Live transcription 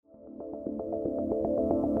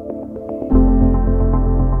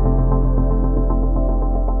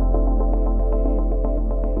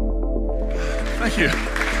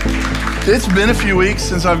It's been a few weeks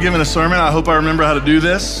since I've given a sermon. I hope I remember how to do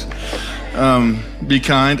this. Be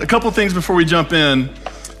kind. A couple things before we jump in.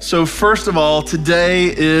 So first of all, today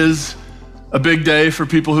is a big day for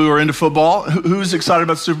people who are into football. Who's excited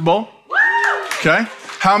about the Super Bowl? Okay.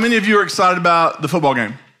 How many of you are excited about the football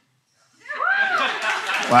game?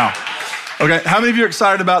 Wow. Okay. How many of you are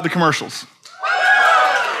excited about the commercials?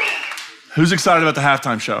 Who's excited about the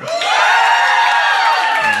halftime show?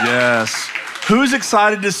 Yes. Who's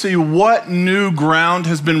excited to see what new ground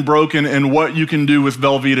has been broken and what you can do with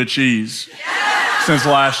Velveeta cheese since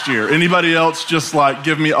last year? Anybody else just like,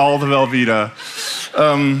 give me all the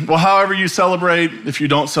Velveeta? Well, however you celebrate, if you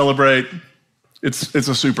don't celebrate, it's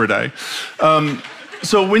a super day.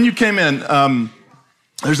 So when you came in,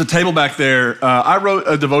 there's a table back there. I wrote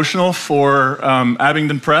a devotional for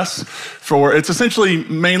Abingdon Press. It's essentially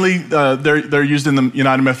mainly, they're used in the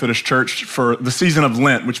United Methodist Church for the season of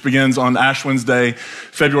Lent, which begins on Ash Wednesday,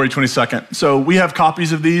 February 22nd. So we have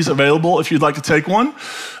copies of these available if you'd like to take one.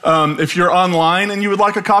 If you're online and you would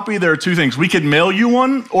like a copy, there are two things. We could mail you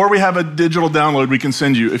one, or we have a digital download we can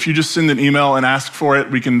send you. If you just send an email and ask for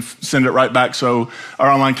it, we can send it right back so our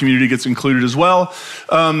online community gets included as well.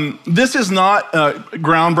 This is not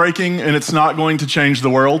groundbreaking, and it's not going to change the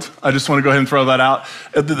world. I just want to go ahead and throw that out.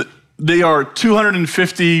 They are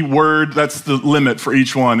 250 word, that's the limit for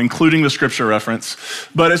each one, including the scripture reference.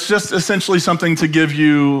 But it's just essentially something to give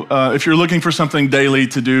you, if you're looking for something daily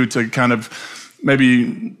to do to kind of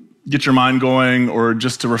maybe get your mind going or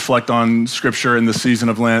just to reflect on scripture in the season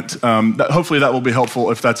of Lent. Hopefully that will be helpful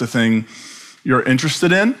if that's a thing you're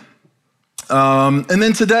interested in. And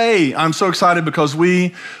then today, I'm so excited because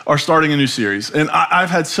we are starting a new series. And I've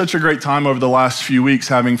had such a great time over the last few weeks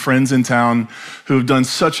having friends in town who have done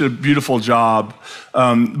such a beautiful job.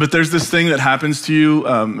 But there's this thing that happens to you,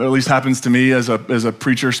 or at least happens to me as a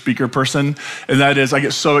preacher, speaker person. And that is I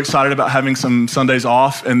get so excited about having some Sundays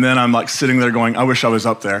off. And then I'm like sitting there going, I wish I was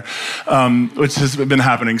up there, which has been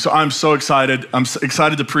happening. So I'm so excited. I'm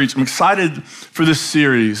excited to preach. I'm excited for this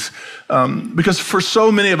series. Because for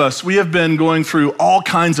so many of us, we have been going through all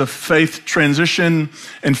kinds of faith transition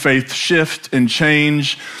and faith shift and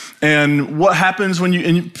change. And what happens when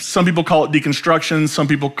and some people call it deconstruction, some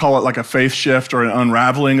people call it like a faith shift or an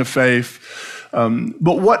unraveling of faith.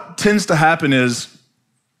 But what tends to happen is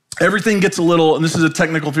everything gets a little, and this is a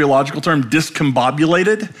technical theological term,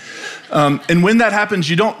 discombobulated. And when that happens,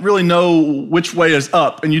 you don't really know which way is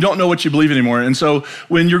up and you don't know what you believe anymore. And so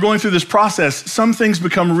when you're going through this process, some things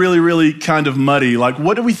become really, really kind of muddy. Like,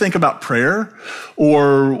 what do we think about prayer?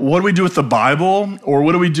 Or what do we do with the Bible? Or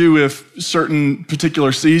what do we do with certain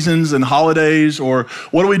particular seasons and holidays? Or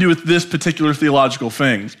what do we do with this particular theological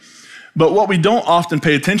thing? But what we don't often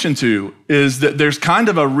pay attention to is that there's kind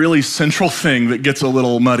of a really central thing that gets a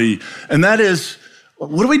little muddy, and that is,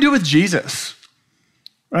 what do we do with Jesus?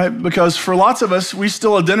 Right? Because for lots of us, we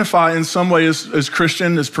still identify in some way as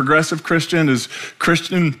Christian, as progressive Christian, as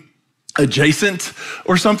Christian adjacent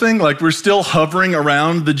or something. Like we're still hovering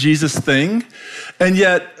around the Jesus thing. And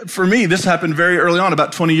yet, for me, this happened very early on,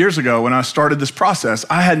 about 20 years ago when I started this process.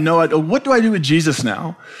 I had no idea, what do I do with Jesus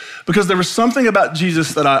now? Because there was something about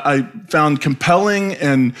Jesus that I found compelling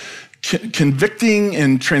and convicting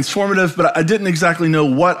and transformative, but I didn't exactly know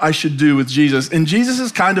what I should do with Jesus. And Jesus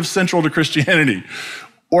is kind of central to Christianity.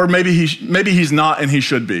 Or maybe he's not and he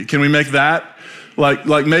should be. Can we make that?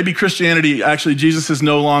 Like maybe Christianity, actually Jesus is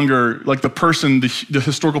no longer like the person, the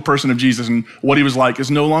historical person of Jesus and what he was like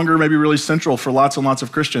is no longer maybe really central for lots and lots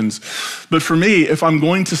of Christians. But for me, if I'm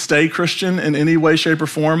going to stay Christian in any way, shape, or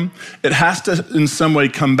form, it has to in some way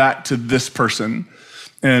come back to this person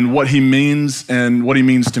and what he means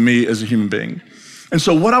to me as a human being. And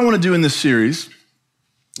so what I want to do in this series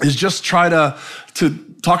is just try to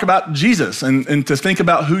talk about Jesus and to think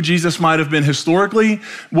about who Jesus might have been historically,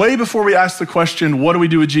 way before we ask the question, what do we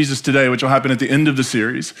do with Jesus today, which will happen at the end of the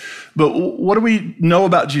series. But what do we know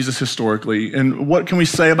about Jesus historically? And what can we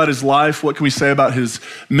say about his life? What can we say about his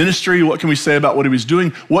ministry? What can we say about what he was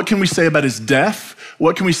doing? What can we say about his death?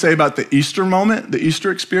 What can we say about the Easter moment, the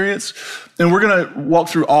Easter experience? And we're going to walk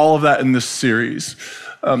through all of that in this series.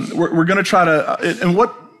 We're going to try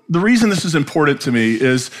to, the reason this is important to me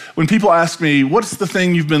is when people ask me, what's the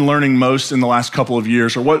thing you've been learning most in the last couple of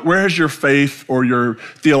years? Or where has your faith or your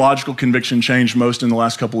theological conviction changed most in the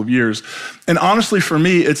last couple of years? And honestly, for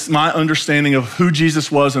me, it's my understanding of who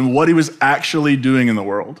Jesus was and what he was actually doing in the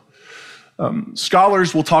world.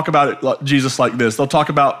 Scholars will talk about Jesus like this. They'll talk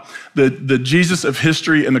about the Jesus of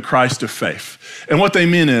history and the Christ of faith. And what they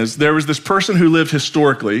mean is there was this person who lived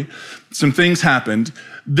historically, some things happened,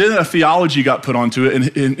 then a theology got put onto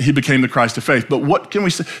it and he became the Christ of faith. But what can we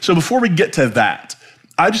say? So before we get to that,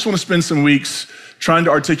 I just want to spend some weeks trying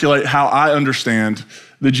to articulate how I understand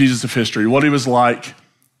the Jesus of history, what he was like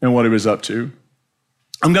and what he was up to.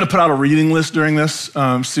 I'm going to put out a reading list during this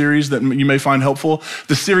series that you may find helpful.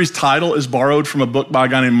 The series title is borrowed from a book by a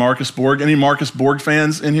guy named Marcus Borg. Any Marcus Borg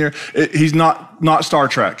fans in here? He's not Star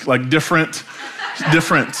Trek, like different,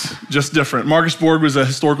 just different. Marcus Borg was a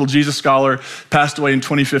historical Jesus scholar, passed away in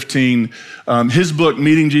 2015. His book,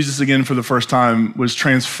 Meeting Jesus Again for the First Time, was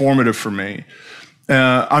transformative for me.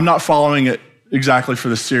 I'm not following it exactly for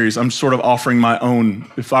this series. I'm sort of offering my own.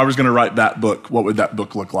 If I was going to write that book, what would that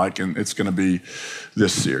book look like? And it's going to be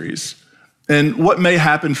this series. And what may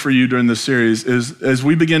happen for you during this series is as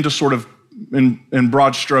we begin to sort of, in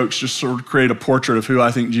broad strokes, just sort of create a portrait of who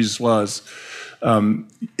I think Jesus was,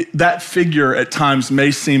 that figure at times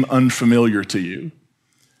may seem unfamiliar to you.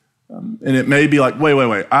 And it may be like,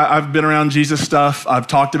 wait. I've been around Jesus stuff. I've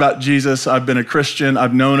talked about Jesus. I've been a Christian.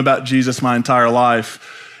 I've known about Jesus my entire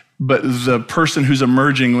life. But the person who's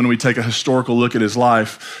emerging when we take a historical look at his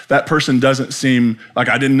life, that person doesn't seem like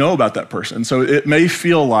I didn't know about that person. So it may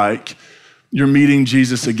feel like you're meeting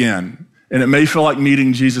Jesus again. And it may feel like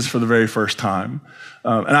meeting Jesus for the very first time.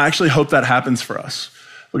 And I actually hope that happens for us.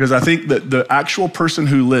 Because I think that the actual person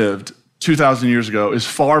who lived 2,000 years ago is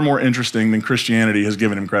far more interesting than Christianity has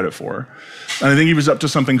given him credit for. And I think he was up to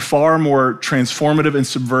something far more transformative and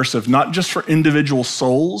subversive, not just for individual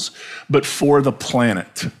souls, but for the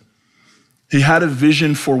planet. He had a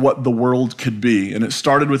vision for what the world could be, and it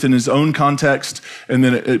started within his own context, and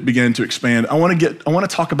then it began to expand. I want to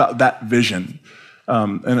talk about that vision,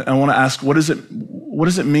 and I want to ask, what does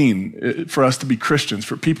it mean for us to be Christians,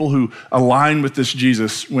 for people who align with this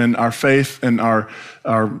Jesus when our faith and our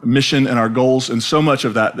mission and our goals and so much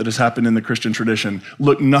of that has happened in the Christian tradition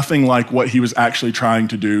look nothing like what he was actually trying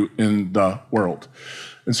to do in the world.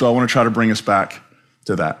 And so I want to try to bring us back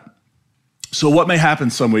to that. So what may happen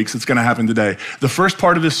some weeks, it's going to happen today. The first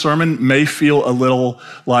part of this sermon may feel a little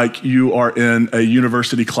like you are in a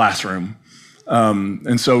university classroom.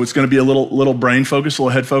 And so it's going to be a little brain focused, a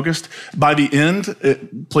little head focused. By the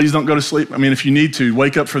end, please don't go to sleep. I mean, if you need to,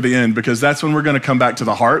 wake up for the end, because that's when we're going to come back to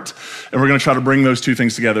the heart, and we're going to try to bring those two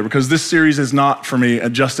things together, because this series is not, for me,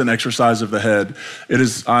 just an exercise of the head.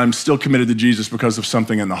 I'm still committed to Jesus because of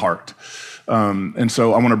something in the heart. And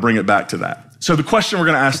so I want to bring it back to that. So the question we're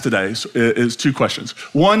going to ask today is two questions.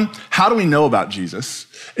 One, how do we know about Jesus?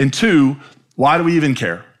 And two, why do we even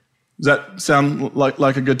care? Does that sound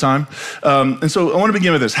like a good time? And so I want to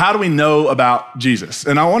begin with this. How do we know about Jesus?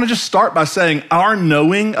 And I want to just start by saying our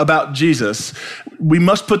knowing about Jesus, we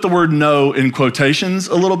must put the word know in quotations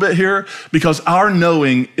a little bit here, because our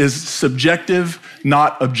knowing is subjective,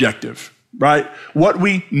 not objective, right? What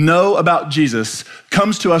we know about Jesus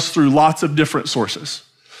comes to us through lots of different sources.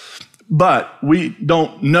 But we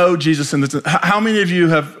don't know Jesus in this. How many of you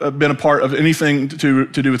have been a part of anything to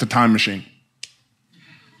do with a time machine?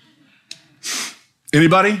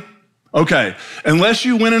 Anybody? Okay. Unless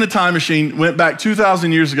you went in a time machine, went back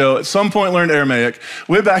 2,000 years ago, at some point learned Aramaic,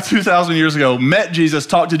 went back 2,000 years ago, met Jesus,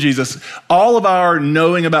 talked to Jesus, all of our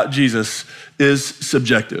knowing about Jesus is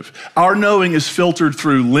subjective. Our knowing is filtered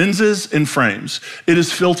through lenses and frames. It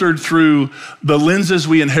is filtered through the lenses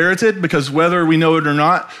we inherited, because whether we know it or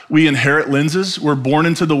not, we inherit lenses. We're born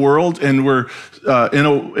into the world, and we're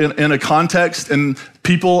in a context and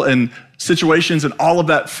people and situations, and all of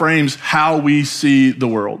that frames how we see the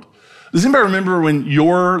world. Does anybody remember when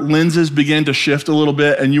your lenses began to shift a little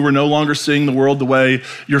bit and you were no longer seeing the world the way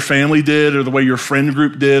your family did, or the way your friend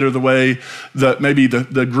group did, or the way that maybe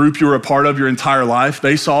the group you were a part of your entire life,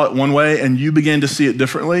 they saw it one way and you began to see it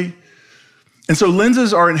differently? And so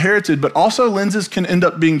lenses are inherited, but also lenses can end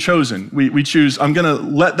up being chosen. We choose, I'm going to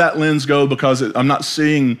let that lens go because I'm not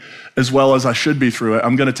seeing as well as I should be through it.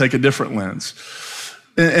 I'm going to take a different lens.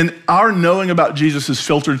 And our knowing about Jesus is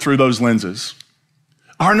filtered through those lenses.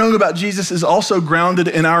 Our knowing about Jesus is also grounded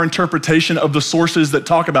in our interpretation of the sources that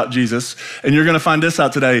talk about Jesus. And you're going to find this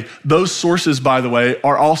out today. Those sources, by the way,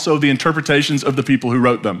 are also the interpretations of the people who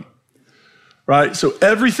wrote them, right? So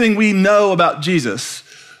everything we know about Jesus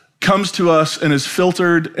comes to us and is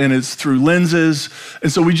filtered and is through lenses.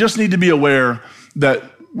 And so we just need to be aware that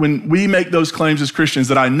when we make those claims as Christians,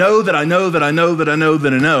 that I know, that I know, that I know, that I know,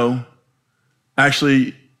 that I know,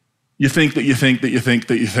 actually, you think that you think that you think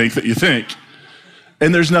that you think that you think.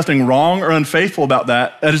 And there's nothing wrong or unfaithful about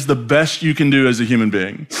that. That is the best you can do as a human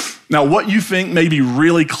being. Now, what you think may be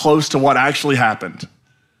really close to what actually happened.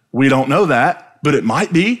 We don't know that, but it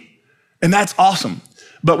might be. And that's awesome.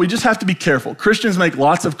 But we just have to be careful. Christians make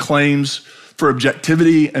lots of claims for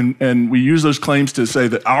objectivity, and we use those claims to say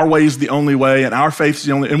that our way is the only way and our faith is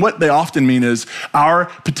the only, and what they often mean is our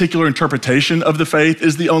particular interpretation of the faith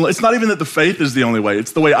is the only, it's not even that the faith is the only way,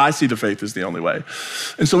 it's the way I see the faith is the only way.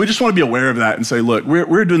 And so we just want to be aware of that and say, look,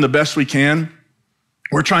 we're doing the best we can.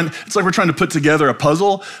 It's like we're trying to put together a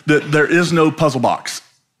puzzle that there is no puzzle box.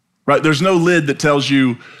 Right? There's no lid that tells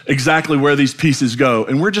you exactly where these pieces go.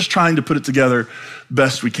 And we're just trying to put it together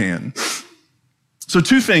best we can. So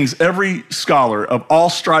two things, every scholar of all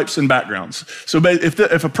stripes and backgrounds. So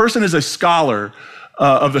if a person is a scholar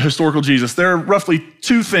of the historical Jesus, there are roughly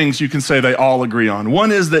two things you can say they all agree on.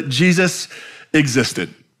 One is that Jesus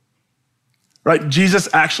existed. Right? Jesus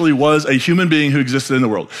actually was a human being who existed in the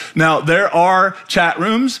world. Now, there are chat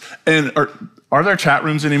rooms, are there chat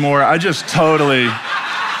rooms anymore? I just totally...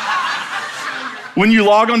 When you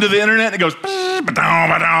log onto the internet, it goes,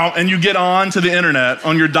 and you get on to the internet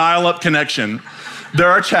on your dial-up connection. There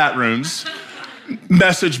are chat rooms,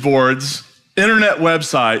 message boards, internet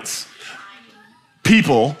websites,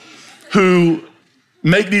 people who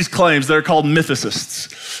make these claims. They're called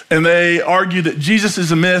mythicists. And they argue that Jesus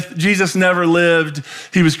is a myth. Jesus never lived.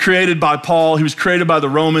 He was created by Paul. He was created by the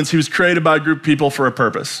Romans. He was created by a group of people for a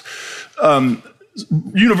purpose.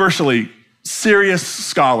 Universally, serious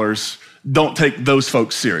scholars don't take those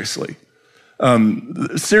folks seriously.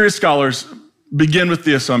 Serious scholars begin with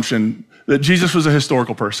the assumption that Jesus was a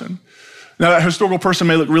historical person. Now, that historical person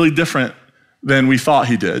may look really different than we thought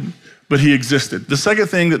he did, but he existed. The second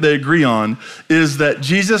thing that they agree on is that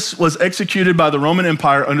Jesus was executed by the Roman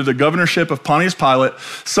Empire under the governorship of Pontius Pilate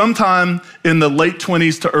sometime in the late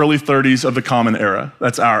 20s to early 30s of the Common Era.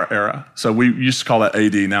 That's our era. So we used to call that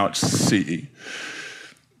AD, now it's CE.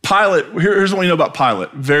 Pilate, here's what we know about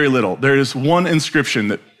Pilate, very little. There is one inscription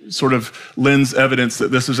that sort of lends evidence that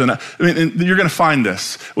this is and you're gonna find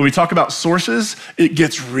this. When we talk about sources, it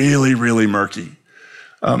gets really, really murky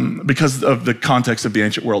because of the context of the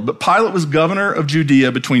ancient world. But Pilate was governor of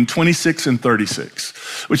Judea between 26 and 36,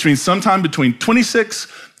 which means sometime between 26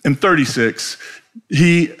 and 36,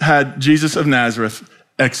 he had Jesus of Nazareth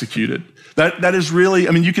executed. That is really,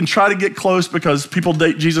 you can try to get close because people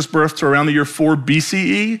date Jesus' birth to around the year 4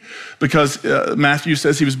 BCE because Matthew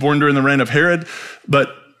says he was born during the reign of Herod,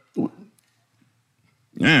 but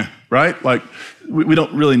right? Like, we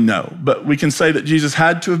don't really know, but we can say that Jesus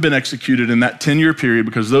had to have been executed in that 10-year period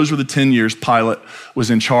because those were the 10 years Pilate was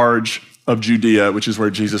in charge of Judea, which is where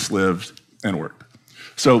Jesus lived and worked.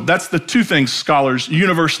 So that's the two things scholars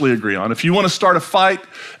universally agree on. If you want to start a fight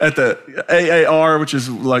at the AAR, which is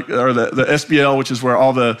like, or the SBL, which is where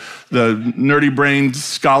all the nerdy-brained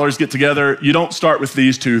scholars get together, you don't start with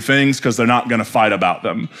these two things because they're not going to fight about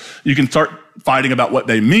them. You can start fighting about what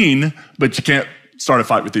they mean, but you can't start a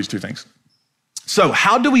fight with these two things. So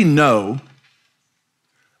how do we know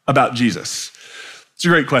about Jesus? It's a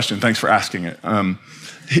great question. Thanks for asking it.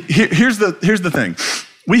 Here's the thing.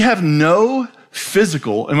 We have no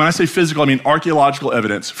physical, and when I say physical, I mean archaeological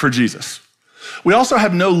evidence for Jesus. We also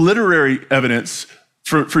have no literary evidence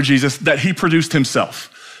for Jesus that he produced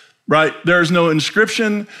himself, right? There's no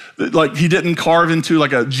inscription, like he didn't carve into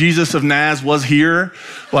like a Jesus of Naz was here,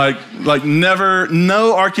 like never,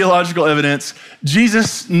 no archaeological evidence.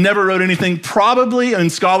 Jesus never wrote anything, probably, and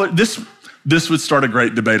this would start a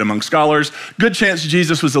great debate among scholars. Good chance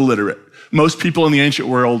Jesus was illiterate. Most people in the ancient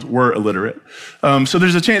world were illiterate. So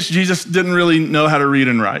there's a chance Jesus didn't really know how to read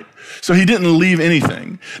and write. So he didn't leave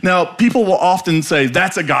anything. Now, people will often say,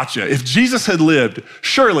 that's a gotcha. If Jesus had lived,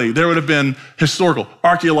 surely there would have been historical,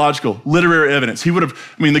 archaeological, literary evidence. He would have,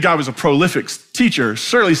 the guy was a prolific teacher.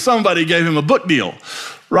 Surely somebody gave him a book deal,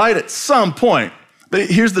 right? At some point. But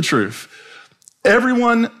here's the truth.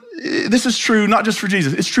 This is true not just for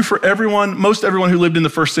Jesus, it's true for everyone, most everyone who lived in the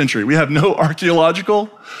first century. We have no archaeological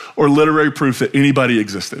or literary proof that anybody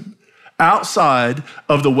existed outside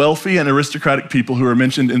of the wealthy and aristocratic people who are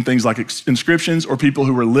mentioned in things like inscriptions or people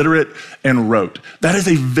who were literate and wrote. That is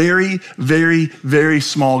a very, very, very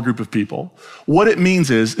small group of people. What it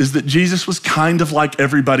means is that Jesus was kind of like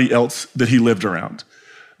everybody else that he lived around,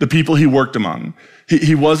 the people he worked among.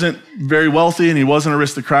 He wasn't very wealthy and he wasn't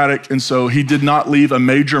aristocratic, and so he did not leave a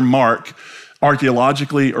major mark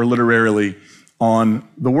archaeologically or literarily on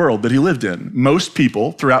the world that he lived in. Most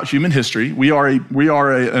people throughout human history, we are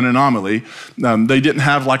an anomaly. They didn't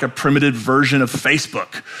have like a primitive version of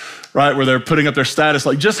Facebook, right, where they're putting up their status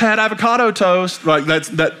like, just had avocado toast. Like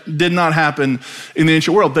that did not happen in the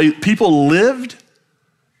ancient world. People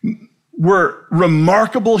were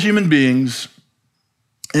remarkable human beings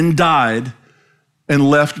and died and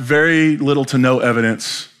left very little to no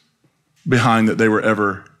evidence behind that they were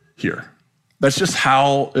ever here. That's just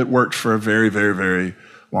how it worked for a very, very, very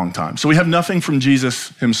long time. So we have nothing from Jesus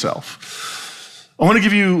himself. I want to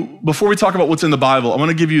give you, before we talk about what's in the Bible, I want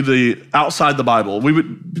to give you the outside the Bible.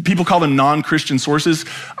 People call them non-Christian sources.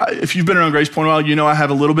 If you've been around Grace Point a while, you know I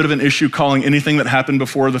have a little bit of an issue calling anything that happened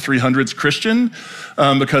before the 300s Christian,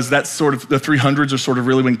 because that's sort of, the 300s are sort of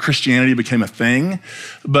really when Christianity became a thing.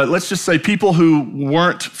 But let's just say people who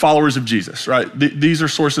weren't followers of Jesus, right? These are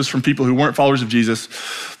sources from people who weren't followers of Jesus.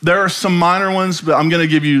 There are some minor ones, but I'm going to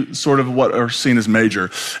give you sort of what are seen as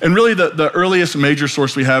major. And really the earliest major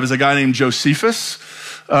source we have is a guy named Josephus.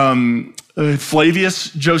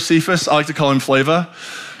 Flavius Josephus, I like to call him Flava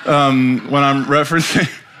when I'm referencing.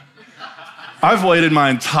 I've waited my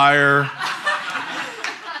entire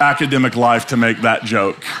academic life to make that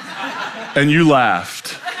joke, and you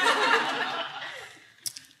laughed.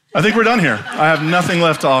 I think we're done here. I have nothing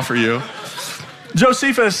left to offer you.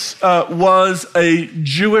 Josephus was a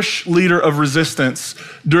Jewish leader of resistance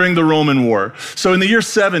during the Roman war. So in the year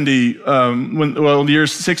 70, in the year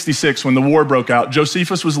 66, when the war broke out,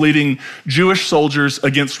 Josephus was leading Jewish soldiers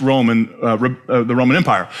against the Roman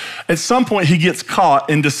Empire. At some point, he gets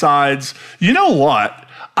caught and decides, you know what?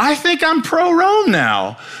 I think I'm pro-Rome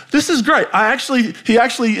now. This is great. He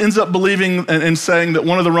actually ends up believing and saying that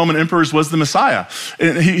one of the Roman emperors was the Messiah.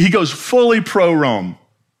 And he goes fully pro-Rome.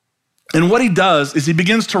 And what he does is he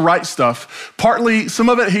begins to write stuff. Partly, some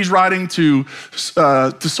of it he's writing to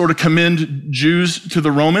sort of commend Jews to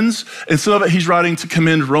the Romans, and some of it he's writing to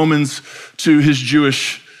commend Romans to his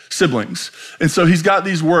Jewish siblings. And so he's got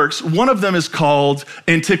these works. One of them is called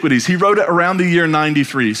Antiquities. He wrote it around the year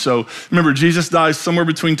 93. So remember, Jesus dies somewhere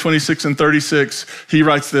between 26 and 36. He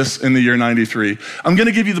writes this in the year 93. I'm going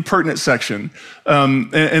to give you the pertinent section,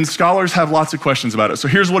 and scholars have lots of questions about it. So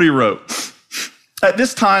here's what he wrote. At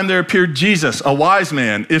this time, there appeared Jesus, a wise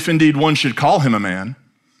man, if indeed one should call him a man.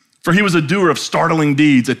 For he was a doer of startling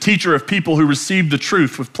deeds, a teacher of people who received the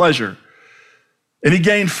truth with pleasure. And he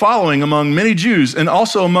gained following among many Jews and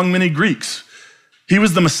also among many Greeks. He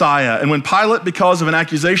was the Messiah. And when Pilate, because of an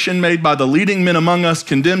accusation made by the leading men among us,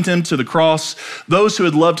 condemned him to the cross, those who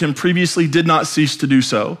had loved him previously did not cease to do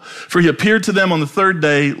so. For he appeared to them on the third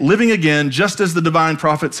day, living again, just as the divine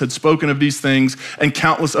prophets had spoken of these things and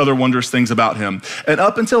countless other wondrous things about him. And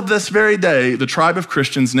up until this very day, the tribe of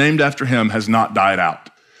Christians named after him has not died out.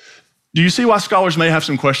 Do you see why scholars may have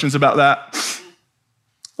some questions about that?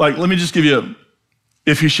 Like, let me just give you,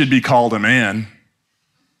 if he should be called a man.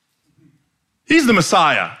 He's the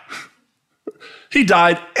Messiah. He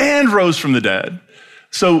died and rose from the dead.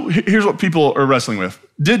 So here's what people are wrestling with.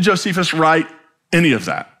 Did Josephus write any of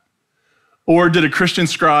that? Or did a Christian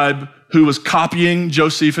scribe who was copying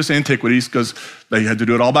Josephus' Antiquities, because they had to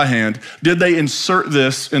do it all by hand, did they insert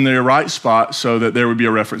this in the right spot so that there would be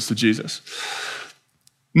a reference to Jesus?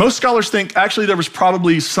 Most scholars think actually there was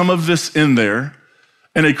probably some of this in there,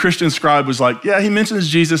 and a Christian scribe was like, yeah, he mentions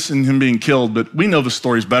Jesus and him being killed, but we know the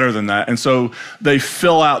story's better than that. And so they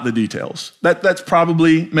fill out the details. That's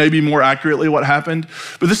probably maybe more accurately what happened.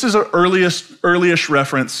 But this is an earliest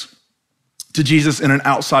reference to Jesus in an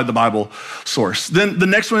outside the Bible source. Then the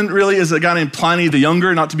next one really is a guy named Pliny the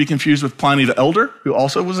Younger, not to be confused with Pliny the Elder, who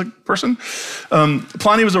also was a person.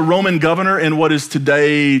 Pliny was a Roman governor in what is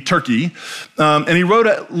today Turkey. And he wrote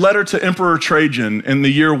a letter to Emperor Trajan in the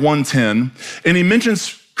year 110. And he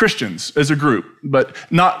mentions Christians as a group, but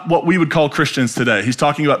not what we would call Christians today. He's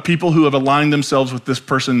talking about people who have aligned themselves with this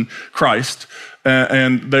person, Christ,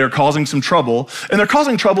 and they are causing some trouble. And they're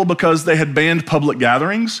causing trouble because they had banned public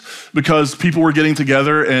gatherings, because people were getting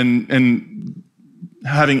together and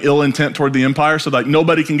having ill intent toward the empire. So like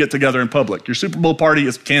nobody can get together in public. Your Super Bowl party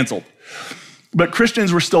is canceled. But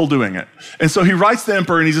Christians were still doing it. And so he writes the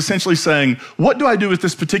emperor and he's essentially saying, what do I do with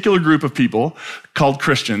this particular group of people called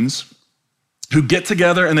Christians who get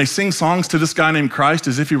together and they sing songs to this guy named Christ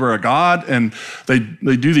as if he were a god, and they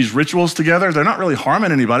do these rituals together? They're not really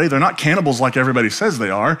harming anybody. They're not cannibals like everybody says they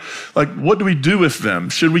are. Like, what do we do with them?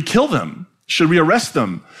 Should we kill them? Should we arrest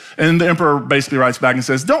them? And the emperor basically writes back and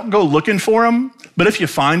says, don't go looking for them, but if you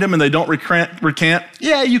find them and they don't recant,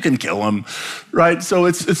 yeah, you can kill them, right? So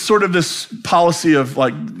it's sort of this policy of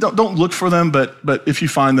like, don't look for them, but if you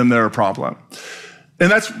find them, they're a problem.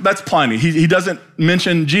 And that's Pliny. He doesn't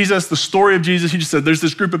mention Jesus, the story of Jesus. He just said there's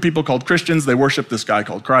this group of people called Christians. They worship this guy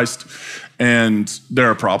called Christ, and they're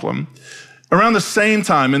a problem. Around the same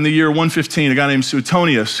time, in the year 115, a guy named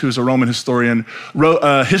Suetonius, who's a Roman historian, wrote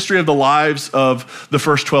a history of the lives of the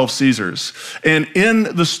first 12 Caesars. And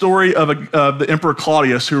in the story of the Emperor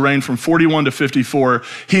Claudius, who reigned from 41 to 54,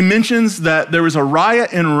 he mentions that there was a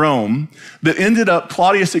riot in Rome that ended up,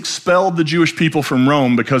 Claudius expelled the Jewish people from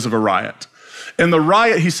Rome because of a riot. And the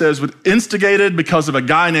riot, he says, was instigated because of a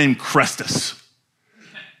guy named Chrestus.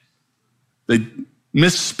 They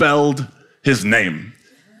misspelled his name,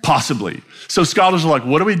 possibly. So scholars are like,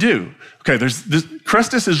 what do we do? Okay,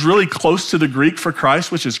 Christus is really close to the Greek for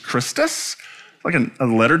Christ, which is Christus, like a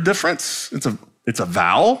letter difference. It's a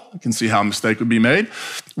vowel. You can see how a mistake would be made.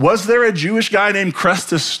 Was there a Jewish guy named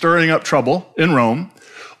Christus stirring up trouble in Rome?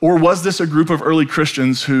 Or was this a group of early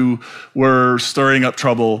Christians who were stirring up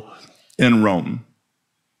trouble in Rome?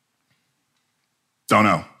 Don't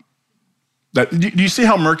know. Do you see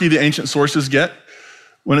how murky the ancient sources get?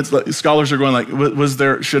 When it's like, scholars are going like,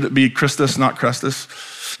 should it be Christus, not Christus?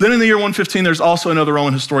 Then in the year 115, there's also another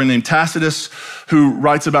Roman historian named Tacitus who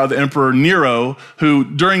writes about the emperor Nero, who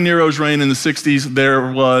during Nero's reign in the 60s,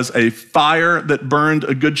 there was a fire that burned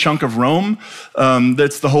a good chunk of Rome.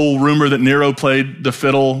 That's the whole rumor that Nero played the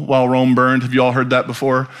fiddle while Rome burned. Have you all heard that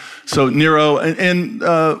before? So Nero and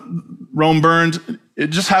Rome burned.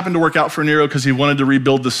 It just happened to work out for Nero because he wanted to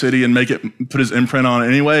rebuild the city and put his imprint on it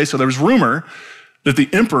anyway. So there was rumor that the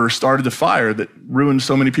emperor started the fire that ruined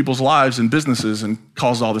so many people's lives and businesses and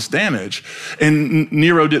caused all this damage. And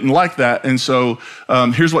Nero didn't like that. And so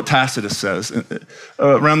here's what Tacitus says.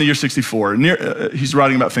 Around the year 64, he's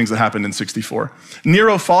writing about things that happened in 64.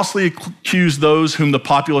 Nero falsely accused those whom the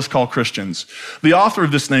populace call Christians. The author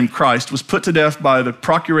of this name, Christ, was put to death by the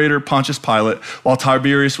procurator Pontius Pilate while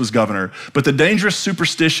Tiberius was governor. But the dangerous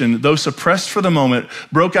superstition, though suppressed for the moment,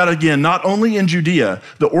 broke out again, not only in Judea,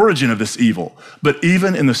 the origin of this evil, but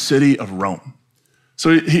even in the city of Rome.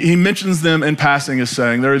 So he mentions them in passing as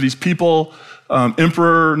saying, there are these people,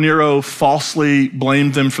 Emperor Nero falsely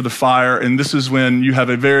blamed them for the fire, and this is when you have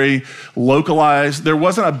a very localized, there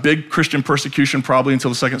wasn't a big Christian persecution probably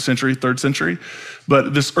until the 2nd century, 3rd century,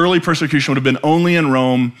 but this early persecution would have been only in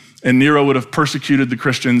Rome, and Nero would have persecuted the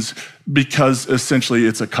Christians because essentially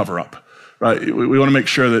it's a cover-up. Right? We want to make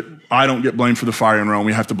sure that I don't get blamed for the fire in Rome.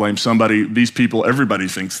 We have to blame somebody. These people, everybody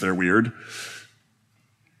thinks they're weird.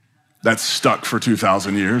 That's stuck for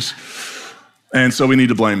 2,000 years. And so we need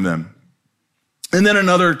to blame them. And then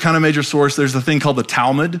another kind of major source, there's a thing called the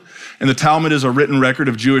Talmud. And the Talmud is a written record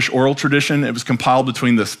of Jewish oral tradition. It was compiled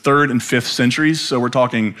between the 3rd and 5th centuries. So we're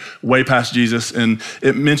talking way past Jesus. And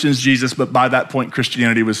it mentions Jesus, but by that point,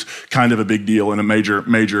 Christianity was kind of a big deal and a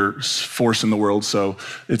major force in the world. So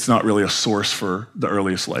it's not really a source for the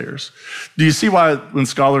earliest layers. Do you see why when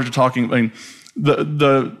scholars are talking, I mean,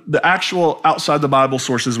 the actual outside the Bible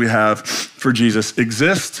sources we have for Jesus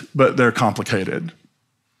exist, but they're complicated.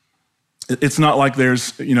 It's not like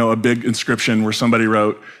there's, a big inscription where somebody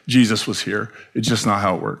wrote, Jesus was here. It's just not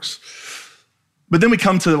how it works. But then we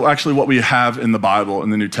come to actually what we have in the Bible in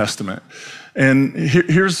the New Testament. And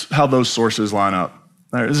here's how those sources line up.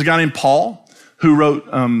 There's a guy named Paul who wrote,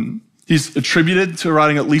 he's attributed to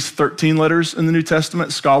writing at least 13 letters in the New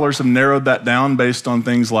Testament. Scholars have narrowed that down based on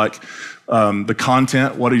things like the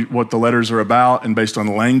content, what the letters are about, and based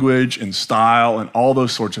on language and style and all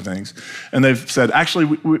those sorts of things. And they've said, actually,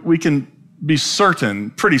 we can be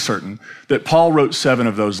pretty certain, that Paul wrote 7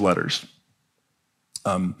 of those letters.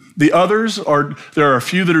 The others there are a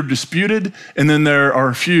few that are disputed, and then there are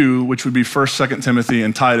a few, which would be 1st, 2nd Timothy,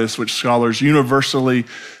 and Titus, which scholars universally,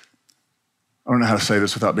 I don't know how to say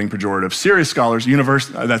this without being pejorative. Serious scholars,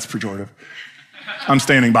 that's pejorative. I'm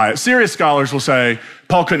standing by it. Serious scholars will say,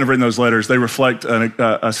 Paul couldn't have written those letters. They reflect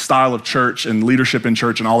a style of church and leadership in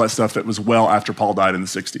church and all that stuff that was well after Paul died in the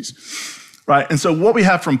 60s, right? And so what we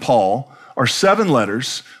have from Paul are 7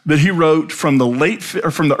 letters that he wrote from the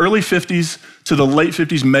early 50s to the late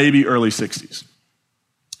 50s, maybe early 60s.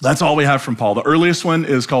 That's all we have from Paul. The earliest one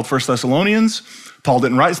is called 1 Thessalonians. Paul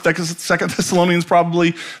didn't write 2 Thessalonians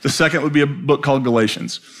probably. The second would be a book called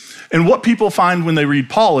Galatians. And what people find when they read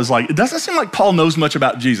Paul is like, it doesn't seem like Paul knows much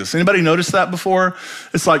about Jesus. Anybody noticed that before?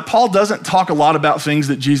 It's like Paul doesn't talk a lot about things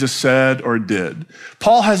that Jesus said or did.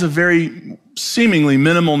 Paul has a very seemingly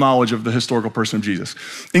minimal knowledge of the historical person of Jesus.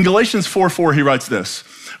 In Galatians 4:4, he writes this: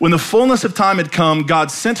 when the fullness of time had come, God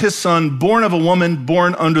sent his son, born of a woman,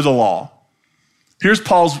 born under the law. Here's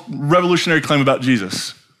Paul's revolutionary claim about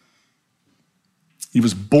Jesus. He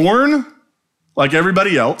was born like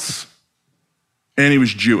everybody else, and he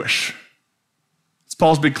was Jewish. It's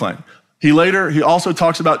Paul's big claim. He also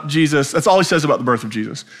talks about Jesus. That's all he says about the birth of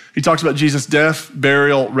Jesus. He talks about Jesus' death,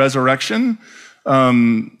 burial, resurrection.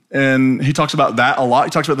 And he talks about that a lot.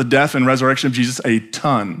 He talks about the death and resurrection of Jesus a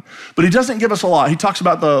ton. But he doesn't give us a lot. He talks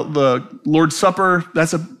about the Lord's Supper.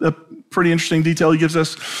 That's a pretty interesting detail he gives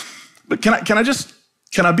us. But can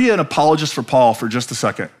I be an apologist for Paul for just a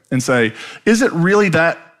second and say, is it really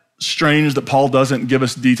that strange that Paul doesn't give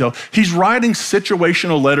us detail? He's writing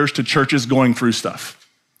situational letters to churches going through stuff.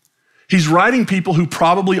 He's writing people who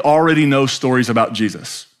probably already know stories about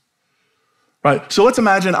Jesus. right? So let's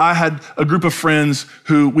imagine I had a group of friends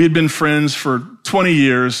who we had been friends for 20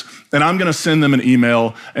 years, and I'm gonna send them an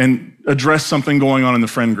email and address something going on in the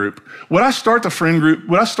friend group. When I start the friend group,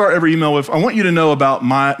 when I start every email with, I want you to know about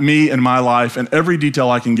me and my life and every detail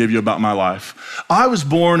I can give you about my life. I was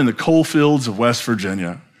born in the coal fields of West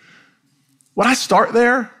Virginia. Would I start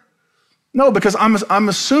there? No, because I'm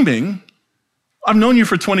assuming I've known you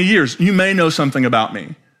for 20 years. You may know something about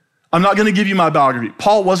me. I'm not gonna give you my biography.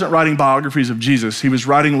 Paul wasn't writing biographies of Jesus. He was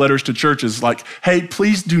writing letters to churches like, hey,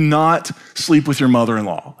 please do not sleep with your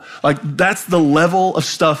mother-in-law. Like, that's the level of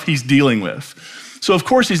stuff he's dealing with. So of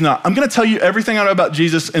course he's not. I'm gonna tell you everything I know about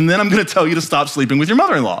Jesus, and then I'm gonna tell you to stop sleeping with your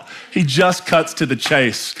mother-in-law. He just cuts to the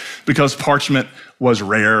chase because parchment was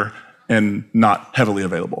rare and not heavily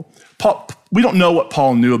available. We don't know what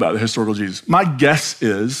Paul knew about the historical Jesus. My guess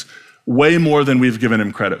is way more than we've given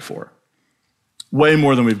him credit for. Way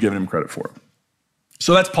more than we've given him credit for.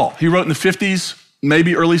 So that's Paul. He wrote in the 50s,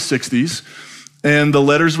 maybe early 60s, and the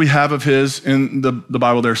letters we have of his in the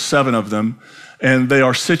Bible, there are 7 of them, and they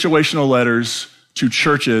are situational letters to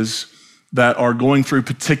churches that are going through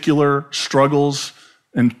particular struggles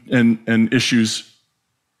and issues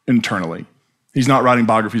internally. He's not writing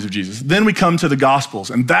biographies of Jesus. Then we come to the Gospels,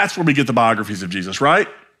 and that's where we get the biographies of Jesus, right?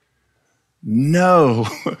 No,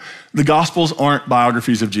 the Gospels aren't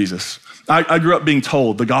biographies of Jesus. I grew up being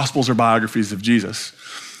told the Gospels are biographies of Jesus,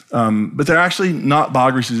 but they're actually not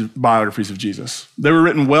biographies of Jesus. They were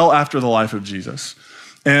written well after the life of Jesus,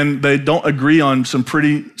 and they don't agree on some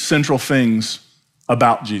pretty central things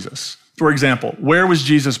about Jesus. For example, where was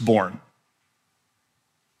Jesus born?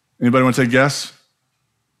 Anybody want to take a guess?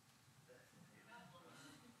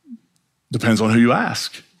 Depends on who you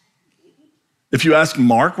ask. If you ask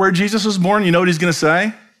Mark where Jesus was born, you know what he's gonna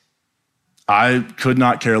say? I could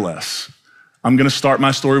not care less. I'm gonna start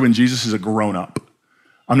my story when Jesus is a grown-up.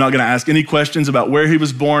 I'm not gonna ask any questions about where he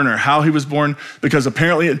was born or how he was born, because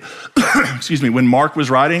apparently, when Mark was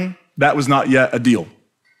writing, that was not yet a deal.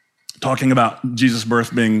 Talking about Jesus'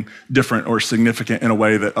 birth being different or significant in a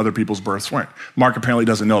way that other people's births weren't. Mark apparently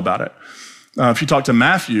doesn't know about it. If you talk to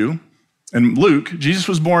Matthew and Luke, Jesus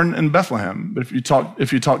was born in Bethlehem. But if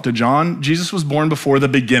you talk to John, Jesus was born before the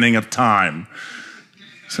beginning of time.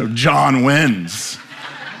 So John wins,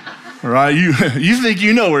 right? You think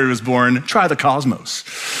you know where he was born, try the cosmos.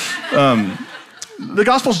 The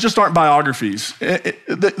Gospels just aren't biographies.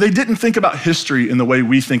 They didn't think about history in the way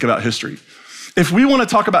we think about history. If we want to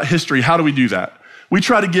talk about history, how do we do that? We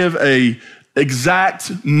try to give a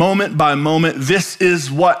exact moment by moment, this is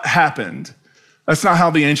what happened. That's not how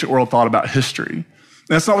the ancient world thought about history.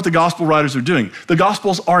 That's not what the gospel writers are doing. The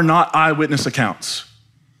Gospels are not eyewitness accounts.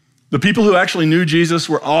 The people who actually knew Jesus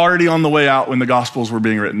were already on the way out when the Gospels were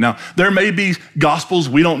being written. Now, there may be Gospels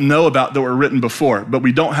we don't know about that were written before, but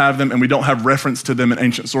we don't have them and we don't have reference to them in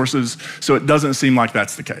ancient sources, so it doesn't seem like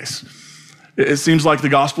that's the case. It seems like the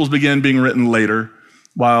Gospels began being written later,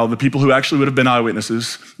 while the people who actually would have been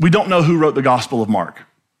eyewitnesses, we don't know who wrote the Gospel of Mark.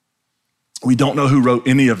 We don't know who wrote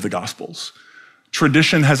any of the Gospels.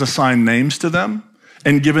 Tradition has assigned names to them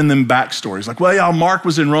and given them backstories. Like, well, yeah, Mark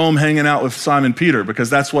was in Rome hanging out with Simon Peter because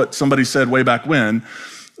that's what somebody said way back when,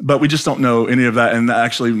 but we just don't know any of that. And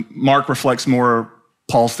actually, Mark reflects more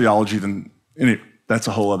Paul's theology than any, that's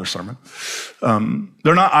a whole other sermon.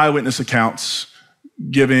 They're not eyewitness accounts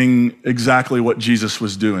giving exactly what Jesus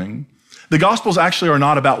was doing. The Gospels actually are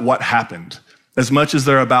not about what happened as much as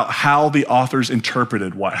they're about how the authors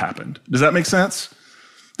interpreted what happened. Does that make sense?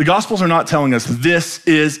 The Gospels are not telling us this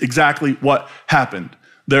is exactly what happened.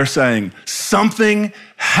 They're saying something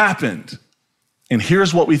happened, and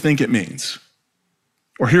here's what we think it means.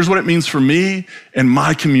 Or here's what it means for me and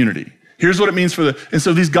my community. Here's what it means for and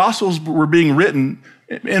so these Gospels were being written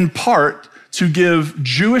in part to give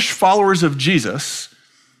Jewish followers of Jesus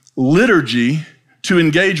liturgy to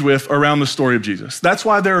engage with around the story of Jesus. That's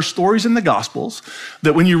why there are stories in the Gospels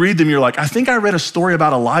that when you read them, you're like, I think I read a story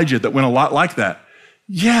about Elijah that went a lot like that.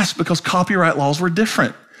 Yes, because copyright laws were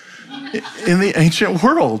different in the ancient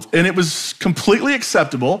world. And it was completely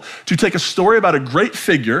acceptable to take a story about a great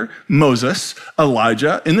figure, Moses,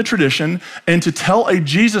 Elijah, in the tradition, and to tell a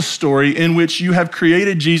Jesus story in which you have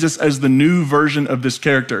created Jesus as the new version of this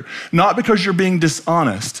character. Not because you're being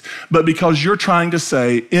dishonest, but because you're trying to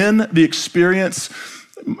say, in the experience,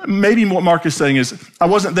 maybe what Mark is saying is, I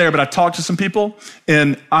wasn't there, but I talked to some people,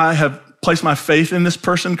 and I have placed my faith in this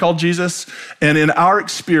person called Jesus, and in our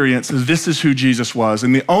experience, this is who Jesus was.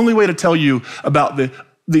 And the only way to tell you about the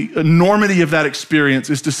enormity of that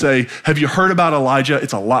experience is to say, have you heard about Elijah?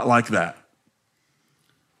 It's a lot like that.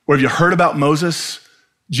 Or have you heard about Moses?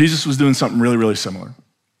 Jesus was doing something really, really similar.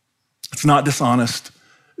 It's not dishonest.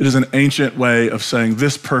 It is an ancient way of saying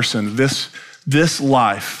this person, this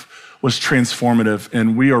life was transformative,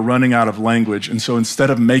 and we are running out of language. And so instead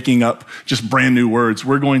of making up just brand new words,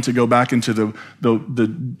 we're going to go back into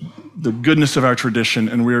the goodness of our tradition,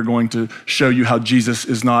 and we are going to show you how Jesus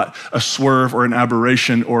is not a swerve or an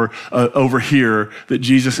aberration or over here, that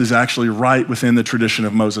Jesus is actually right within the tradition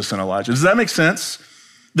of Moses and Elijah. Does that make sense?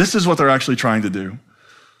 This is what they're actually trying to do.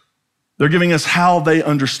 They're giving us how they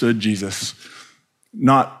understood Jesus,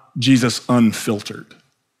 not Jesus unfiltered.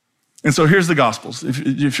 And so here's the Gospels.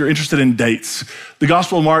 If you're interested in dates, the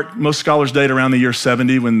Gospel of Mark, most scholars date around the year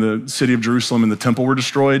 70 when the city of Jerusalem and the temple were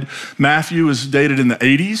destroyed. Matthew is dated in the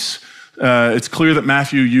 80s. It's clear that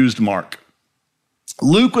Matthew used Mark.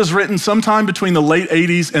 Luke was written sometime between the late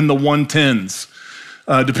 80s and the 110s,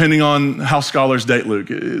 depending on how scholars date Luke.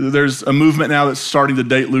 There's a movement now that's starting to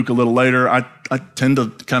date Luke a little later. I tend to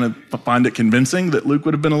kind of find it convincing that Luke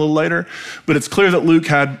would have been a little later, but it's clear that Luke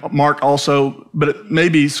had Mark also, but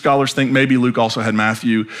maybe scholars think maybe Luke also had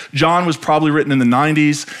Matthew. John was probably written in the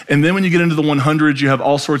 90s, and then when you get into the 100s, you have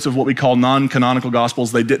all sorts of what we call non-canonical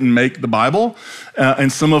gospels. They didn't make the Bible, and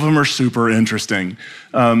some of them are super interesting.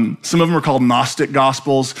 Some of them are called Gnostic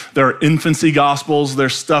gospels. There are infancy gospels.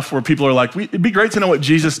 There's stuff where people are like, it'd be great to know what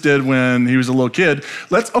Jesus did when he was a little kid.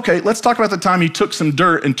 Let's talk about the time he took some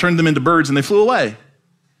dirt and turned them into birds and they flew away.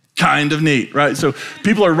 Kind of neat, right? So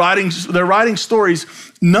people are writing stories.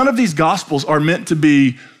 None of these gospels are meant to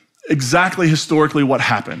be exactly historically what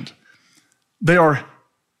happened. They are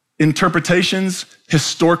interpretations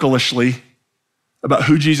historicalishly about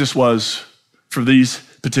who Jesus was for these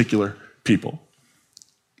particular people.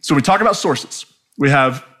 So we talk about sources. We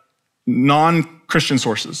have non-Christian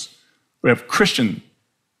sources. We have Christian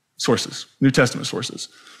sources, New Testament sources.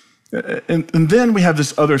 And then we have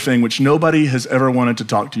this other thing which nobody has ever wanted to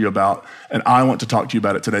talk to you about, and I want to talk to you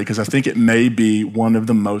about it today because I think it may be one of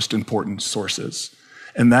the most important sources,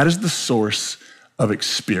 and that is the source of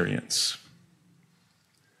experience.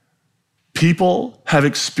 People have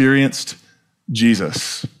experienced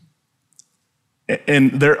Jesus,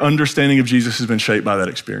 and their understanding of Jesus has been shaped by that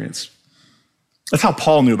experience. That's how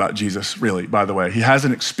Paul knew about Jesus, really, by the way. He has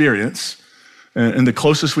an experience, and the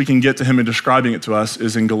closest we can get to him in describing it to us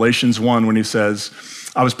is in Galatians 1 when he says,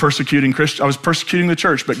 I was persecuting the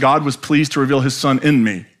church, but God was pleased to reveal his son in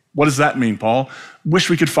me. What does that mean, Paul? Wish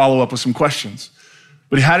we could follow up with some questions.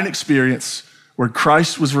 But he had an experience where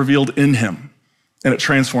Christ was revealed in him, and it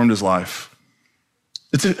transformed his life.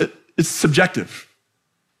 It's subjective,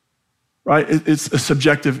 right? It's a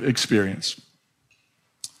subjective experience.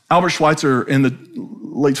 Albert Schweitzer in the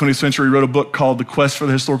late 20th century wrote a book called The Quest for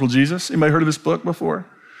the Historical Jesus. Anybody heard of this book before?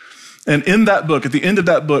 And in that book, at the end of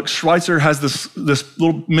that book, Schweitzer has this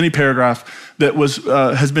little mini paragraph that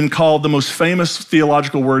has been called the most famous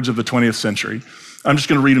theological words of the 20th century. I'm just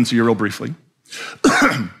going to read them to you real briefly.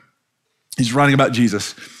 He's writing about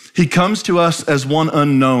Jesus. He comes to us as one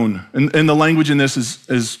unknown. And the language in this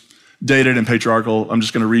is dated and patriarchal. I'm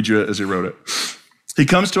just going to read you it as he wrote it. He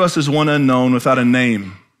comes to us as one unknown without a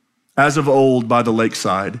name, as of old by the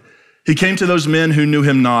lakeside. He came to those men who knew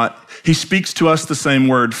him not. He speaks to us the same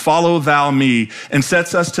word, follow thou me, and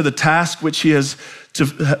sets us to the task which he has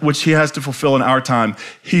to fulfill in our time.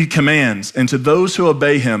 He commands, and to those who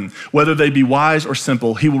obey him, whether they be wise or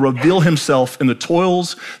simple, he will reveal himself in the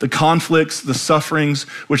toils, the conflicts, the sufferings,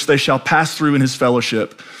 which they shall pass through in his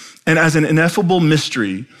fellowship. And as an ineffable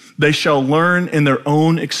mystery, they shall learn in their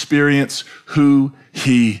own experience who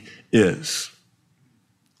he is.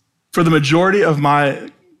 For the majority of my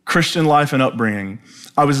Christian life and upbringing,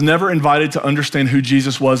 I was never invited to understand who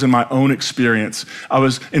Jesus was in my own experience. I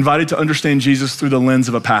was invited to understand Jesus through the lens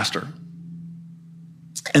of a pastor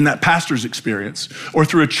and that pastor's experience, or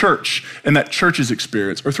through a church and that church's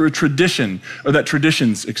experience, or through a tradition or that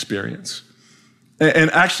tradition's experience. And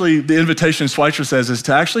actually, the invitation Schweitzer says is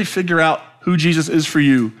to actually figure out who Jesus is for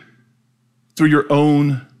you through your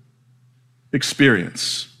own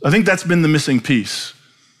experience. I think that's been the missing piece.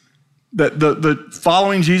 That the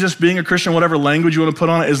following Jesus, being a Christian, whatever language you want to put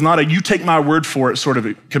on it, is not a you take my word for it sort of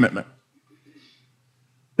a commitment.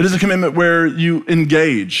 It is a commitment where you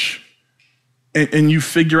engage and you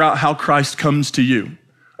figure out how Christ comes to you.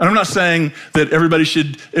 And I'm not saying that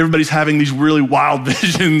everybody's having these really wild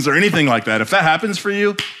visions or anything like that. If that happens for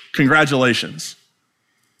you, congratulations.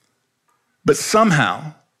 But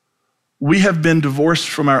somehow, we have been divorced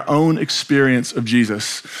from our own experience of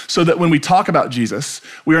Jesus, so that when we talk about Jesus,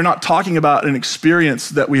 we are not talking about an experience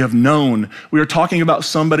that we have known. We are talking about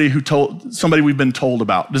somebody we've been told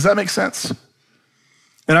about. Does that make sense?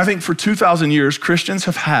 And I think for 2,000 years, Christians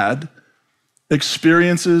have had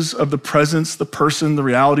experiences of the presence, the person, the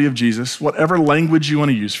reality of Jesus, whatever language you want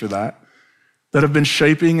to use for that have been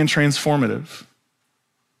shaping and transformative.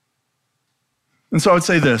 And so I would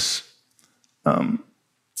say this,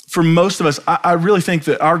 for most of us, I really think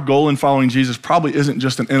that our goal in following Jesus probably isn't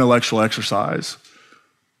just an intellectual exercise.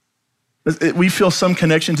 We feel some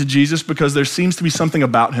connection to Jesus because there seems to be something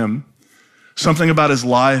about him, something about his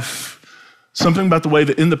life, something about the way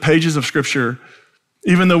that in the pages of Scripture,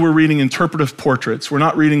 even though we're reading interpretive portraits, we're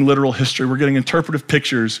not reading literal history, we're getting interpretive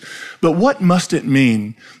pictures. But what must it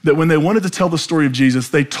mean that when they wanted to tell the story of Jesus,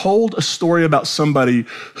 they told a story about somebody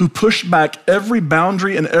who pushed back every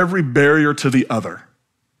boundary and every barrier to the other?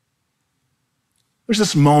 There's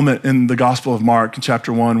this moment in the Gospel of Mark, in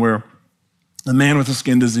chapter 1, where a man with a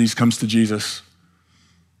skin disease comes to Jesus.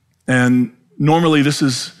 And normally this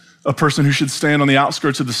is a person who should stand on the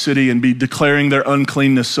outskirts of the city and be declaring their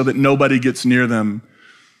uncleanness so that nobody gets near them.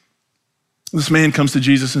 This man comes to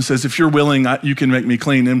Jesus and says, if you're willing, you can make me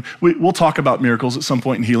clean. And we'll talk about miracles at some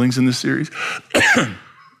point in healings in this series.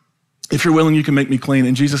 If you're willing, you can make me clean.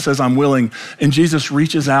 And Jesus says, I'm willing. And Jesus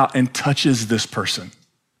reaches out and touches this person.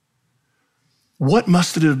 What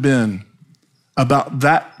must it have been about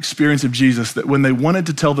that experience of Jesus that when they wanted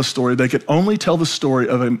to tell the story, they could only tell the story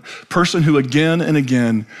of a person who again and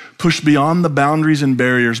again pushed beyond the boundaries and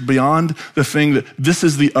barriers, beyond the thing that this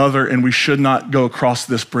is the other and we should not go across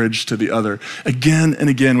this bridge to the other. Again and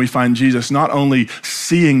again, we find Jesus not only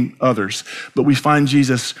seeing others, but we find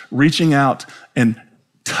Jesus reaching out and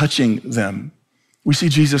touching them. We see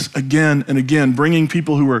Jesus again and again bringing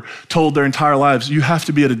people who were told their entire lives, you have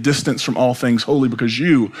to be at a distance from all things holy because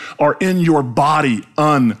you are in your body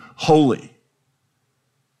unholy.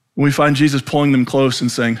 We find Jesus pulling them close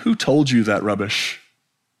and saying, who told you that rubbish?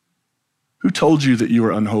 Who told you that you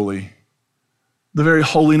are unholy? The very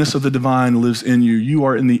holiness of the divine lives in you. You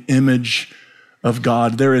are in the image of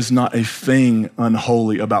God. There is not a thing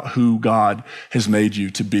unholy about who God has made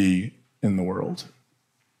you to be in the world.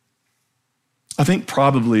 I think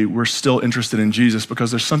probably we're still interested in Jesus because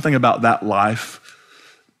there's something about that life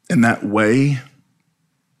and that way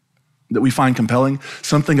that we find compelling,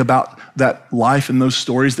 something about that life and those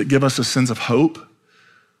stories that give us a sense of hope,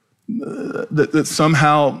 that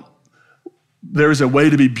somehow there is a way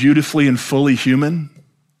to be beautifully and fully human,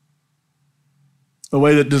 a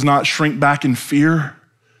way that does not shrink back in fear,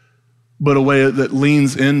 but a way that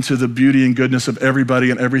leans into the beauty and goodness of everybody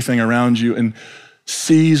and everything around you and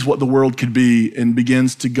sees what the world could be and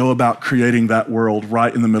begins to go about creating that world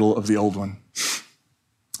right in the middle of the old one.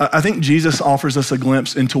 I think Jesus offers us a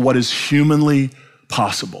glimpse into what is humanly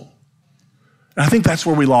possible. And I think that's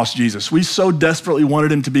where we lost Jesus. We so desperately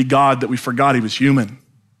wanted him to be God that we forgot he was human.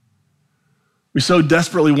 We so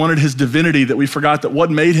desperately wanted his divinity that we forgot that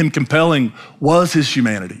what made him compelling was his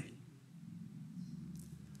humanity.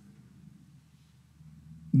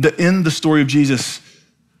 That in the story of Jesus,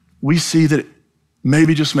 we see that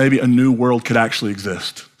maybe, just maybe, a new world could actually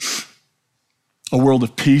exist. A world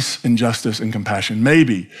of peace and justice and compassion.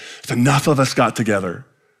 Maybe, if enough of us got together,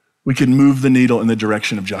 we could move the needle in the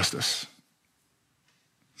direction of justice.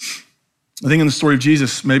 I think in the story of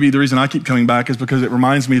Jesus, maybe the reason I keep coming back is because it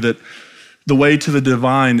reminds me that the way to the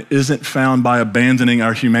divine isn't found by abandoning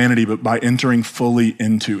our humanity, but by entering fully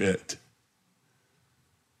into it.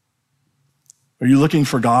 Are you looking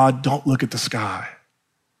for God? Don't look at the sky.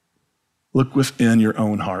 Look within your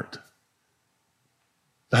own heart.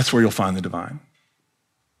 That's where you'll find the divine.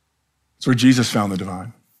 That's where Jesus found the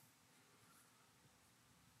divine.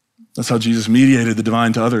 That's how Jesus mediated the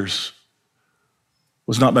divine to others. It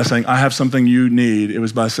was not by saying, I have something you need. It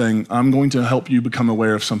was by saying, I'm going to help you become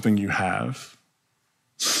aware of something you have.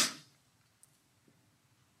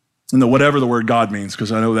 And whatever the word God means,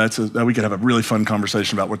 because I know that we could have a really fun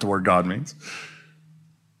conversation about what the word God means.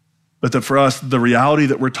 But that for us, the reality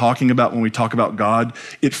that we're talking about when we talk about God,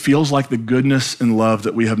 it feels like the goodness and love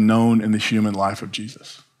that we have known in the human life of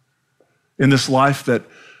Jesus. In this life that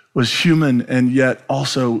was human, and yet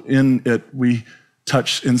also in it, we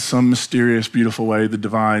touch in some mysterious, beautiful way the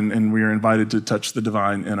divine, and we are invited to touch the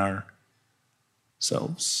divine in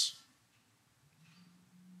ourselves.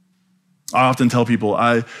 I often tell people,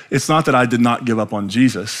 it's not that I did not give up on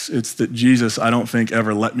Jesus, it's that Jesus, I don't think,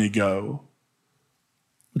 ever let me go.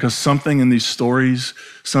 Because something in these stories,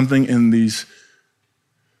 something in these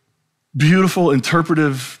beautiful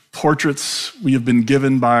interpretive portraits we have been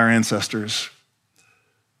given by our ancestors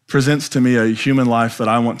presents to me a human life that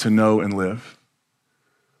I want to know and live.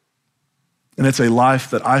 And it's a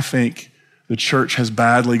life that I think the church has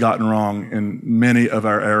badly gotten wrong in many of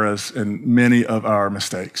our eras and many of our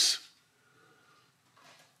mistakes.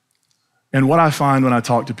 And what I find when I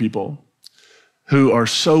talk to people who are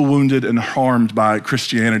so wounded and harmed by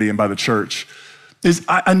Christianity and by the church is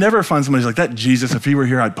I never find somebody who's like, that Jesus, if he were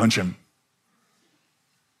here, I'd punch him.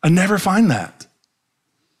 I never find that.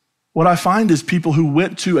 What I find is people who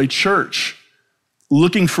went to a church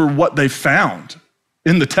looking for what they found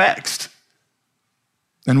in the text.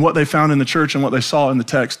 And what they found in the church and what they saw in the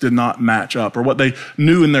text did not match up, or what they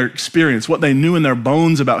knew in their experience, what they knew in their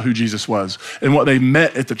bones about who Jesus was, and what they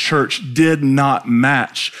met at the church did not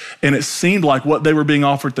match. And it seemed like what they were being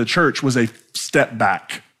offered at the church was a step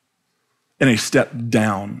back and a step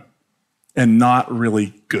down and not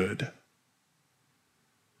really good.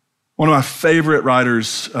 One of my favorite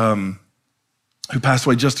writers who passed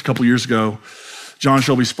away just a couple years ago, John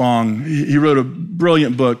Shelby Spong, he wrote a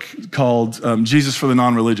brilliant book called Jesus for the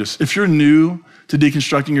Non-Religious. If you're new to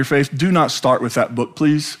deconstructing your faith, do not start with that book,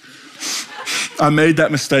 please. I made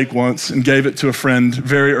that mistake once and gave it to a friend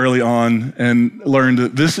very early on and learned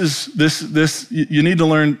that this you need to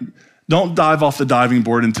learn, don't dive off the diving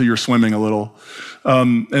board until you're swimming a little.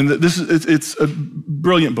 It's a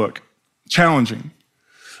brilliant book, challenging.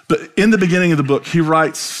 But in the beginning of the book, he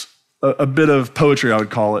writes a bit of poetry, I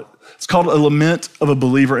would call it. It's called A Lament of a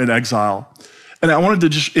Believer in Exile. And I wanted to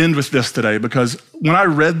just end with this today because when I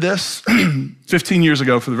read this 15 years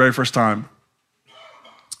ago for the very first time,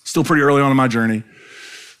 still pretty early on in my journey,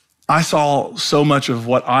 I saw so much of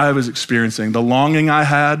what I was experiencing, the longing I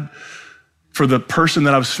had for the person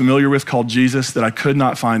that I was familiar with called Jesus that I could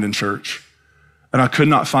not find in church. And I could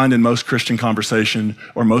not find in most Christian conversation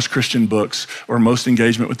or most Christian books or most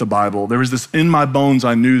engagement with the Bible. There was this, in my bones,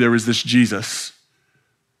 I knew there was this Jesus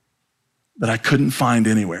that I couldn't find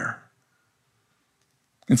anywhere.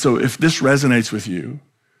 And so if this resonates with you,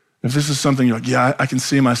 if this is something you're like, yeah, I can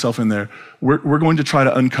see myself in there, we're going to try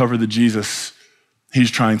to uncover the Jesus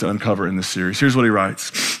he's trying to uncover in this series. Here's what he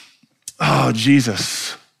writes. Oh,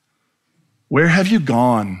 Jesus, where have you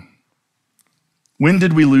gone? When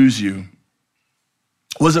did we lose you?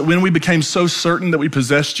 Was it when we became so certain that we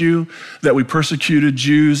possessed you, that we persecuted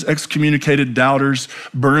Jews, excommunicated doubters,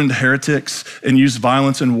 burned heretics, and used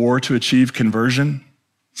violence and war to achieve conversion?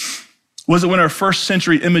 Was it when our first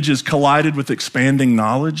century images collided with expanding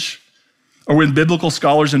knowledge? Or when biblical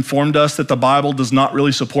scholars informed us that the Bible does not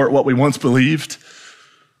really support what we once believed?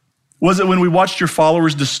 Was it when we watched your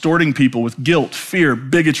followers distorting people with guilt, fear,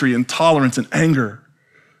 bigotry, intolerance, and anger?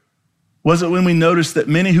 Was it when we noticed that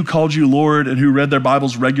many who called you Lord and who read their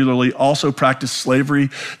Bibles regularly also practiced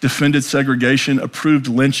slavery, defended segregation, approved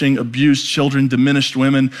lynching, abused children, diminished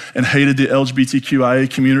women, and hated the LGBTQIA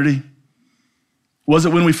community? Was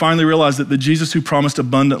it when we finally realized that the Jesus who promised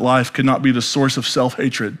abundant life could not be the source of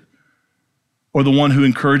self-hatred or the one who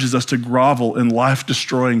encourages us to grovel in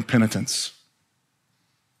life-destroying penitence?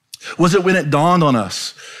 Was it when it dawned on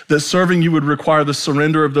us that serving you would require the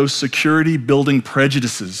surrender of those security-building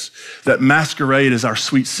prejudices that masquerade as our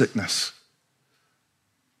sweet sickness?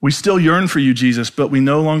 We still yearn for you, Jesus, but we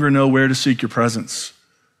no longer know where to seek your presence.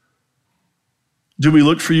 Do we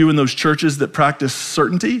look for you in those churches that practice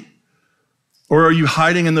certainty? Or are you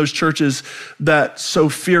hiding in those churches that so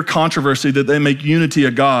fear controversy that they make unity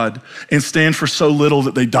a god and stand for so little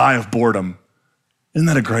that they die of boredom? Isn't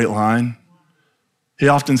that a great line? He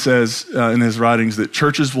often says in his writings that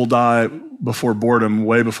churches will die before boredom,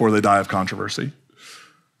 way before they die of controversy.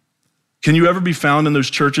 Can you ever be found in those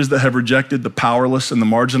churches that have rejected the powerless and the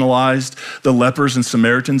marginalized, the lepers and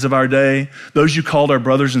Samaritans of our day, those you called our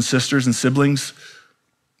brothers and sisters and siblings?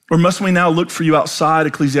 Or must we now look for you outside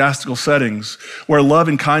ecclesiastical settings where love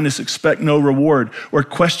and kindness expect no reward, where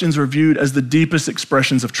questions are viewed as the deepest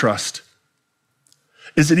expressions of trust?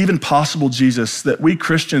 Is it even possible, Jesus, that we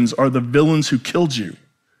Christians are the villains who killed you,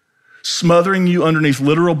 smothering you underneath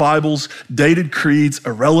literal Bibles, dated creeds,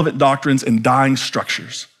 irrelevant doctrines, and dying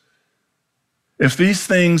structures? If these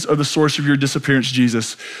things are the source of your disappearance,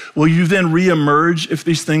 Jesus, will you then reemerge if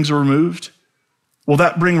these things are removed? Will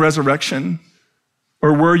that bring resurrection?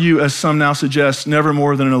 Or were you, as some now suggest, never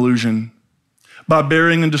more than an illusion? By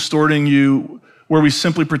burying and distorting you, were we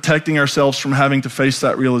simply protecting ourselves from having to face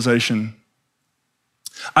that realization?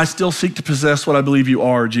 I still seek to possess what I believe you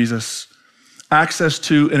are, Jesus. Access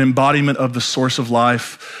to an embodiment of the source of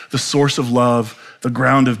life, the source of love, the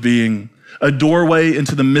ground of being, a doorway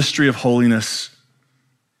into the mystery of holiness.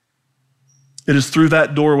 It is through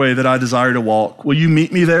that doorway that I desire to walk. Will you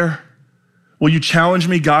meet me there? Will you challenge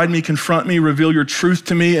me, guide me, confront me, reveal your truth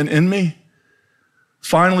to me and in me?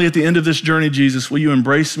 Finally, at the end of this journey, Jesus, will you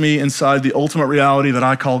embrace me inside the ultimate reality that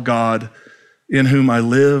I call God, in whom I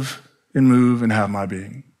live and move and have my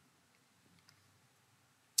being?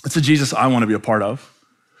 It's a Jesus I want to be a part of.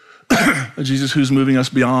 A Jesus who's moving us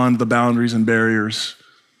beyond the boundaries and barriers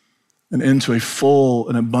and into a full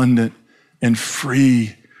and abundant and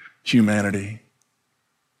free humanity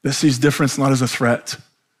that sees difference not as a threat,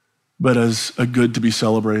 but as a good to be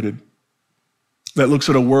celebrated, that looks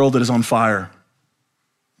at a world that is on fire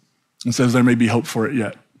and says there may be hope for it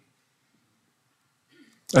yet.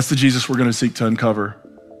 That's the Jesus we're going to seek to uncover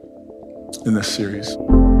in this series.